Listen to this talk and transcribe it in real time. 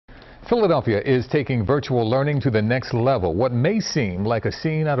Philadelphia is taking virtual learning to the next level. What may seem like a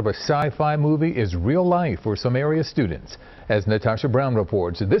scene out of a sci-fi movie is real life for some area students. As Natasha Brown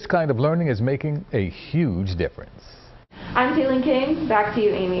reports, this kind of learning is making a huge difference. I'm Taylin King. Back to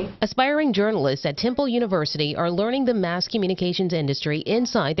you, Amy. Aspiring journalists at Temple University are learning the mass communications industry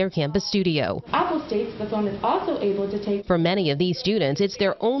inside their campus studio. Apple states the phone is also able to take. For many of these students, it's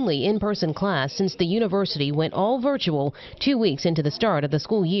their only in-person class since the university went all virtual 2 weeks into the start of the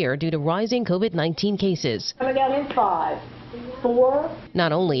school year due to rising COVID-19 cases. Coming down in 5, 4.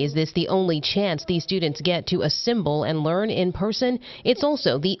 Not only is this the only chance these students get to assemble and learn in person, it's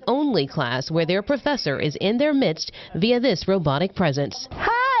also the only class where their professor is in their midst via this robotic presence.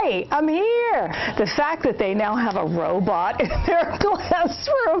 Hi, I'm here. The fact that they now have a robot in their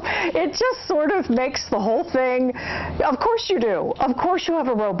classroom, it just sort of makes the whole thing. Of course you do. Of course you have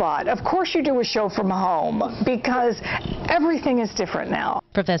a robot. Of course you do a show from home, because everything is different now.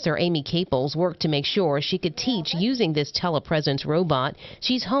 Professor Amy Caples worked to make sure she could teach using this telepresence robot.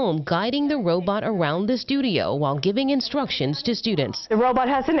 She's home guiding the robot around the studio while giving instructions to students. The robot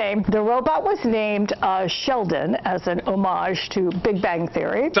has a name. The robot was named Sheldon as an homage to Big Bang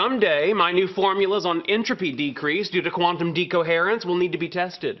Theory. Someday, my new formulas on entropy decrease due to quantum decoherence will need to be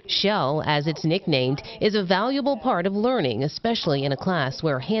tested. Shell, as it's nicknamed, is a valuable part of learning, especially in a class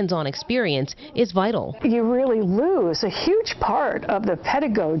where hands-on experience is vital. You really lose a huge part of the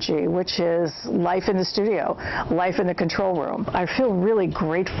pedagogy, which is life in the studio, life in the control room. I feel really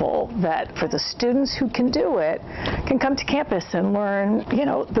grateful that for the students who can do it, can come to campus and learn,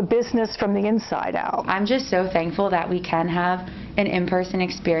 the business from the inside out. I'm just so thankful that we can have an in-person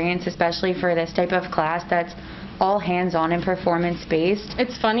experience, especially for this type of class that's all hands-on and performance-based.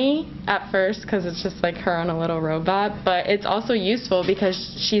 It's funny at first because it's just like her on a little robot, but it's also useful because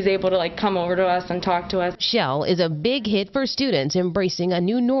she's able to come over to us and talk to us. Shell is a big hit for students embracing a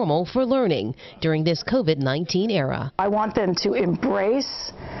new normal for learning during this COVID-19 era. I want them to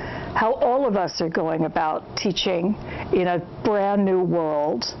embrace how all of us are going about teaching in a brand new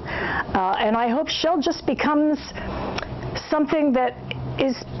world. And I hope Shell just becomes something that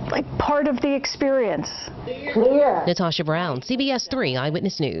is like part of the experience. Clear. Natasha Brown, CBS 3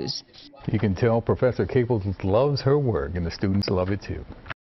 Eyewitness News. You can tell Professor Caples loves her work, and the students love it too.